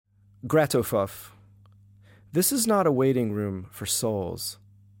Gratophoph. This is not a waiting room for souls.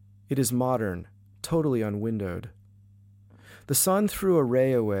 It is modern, totally unwindowed. The sun threw a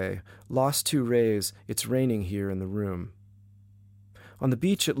ray away, lost 2 rays, it's raining here in the room. On the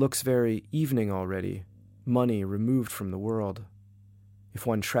beach it looks very evening already, money removed from the world. If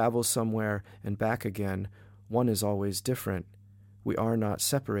one travels somewhere and back again, one is always different. We are not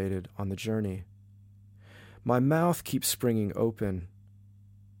separated on the journey. My mouth keeps springing open.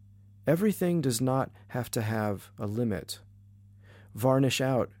 Everything does not have to have a limit. Varnish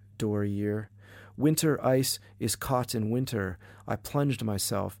out, door year. Winter ice is caught in winter. I plunged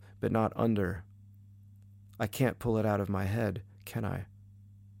myself, but not under. I can't pull it out of my head, can I?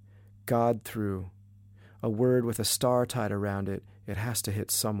 God through. A word with a star tied around it, it has to hit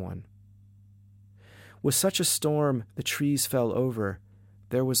someone. Was such a storm the trees fell over?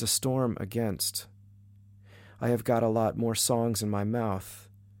 There was a storm against. I have got a lot more songs in my mouth.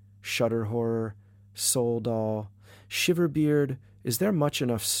 Shutter horror, soul doll, shiverbeard, is there much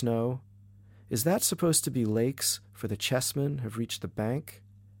enough snow? Is that supposed to be lakes, for the chessmen have reached the bank?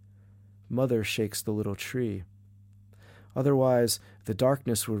 Mother shakes the little tree. Otherwise, the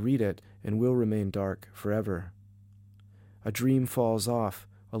darkness will read it and will remain dark forever. A dream falls off,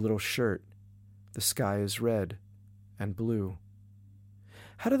 a little shirt. The sky is red and blue.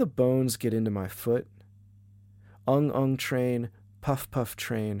 How do the bones get into my foot? Ung train, puff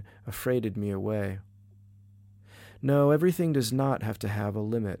train, affreighted me away. No, everything does not have to have a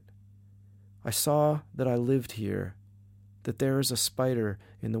limit. I saw that I lived here, that there is a spider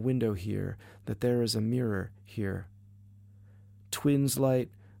in the window here, that there is a mirror here. Twins light,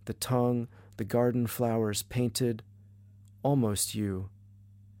 the tongue, the garden flowers painted, almost you.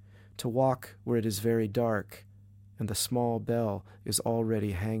 To walk where it is very dark, and the small bell is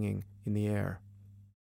already hanging in the air.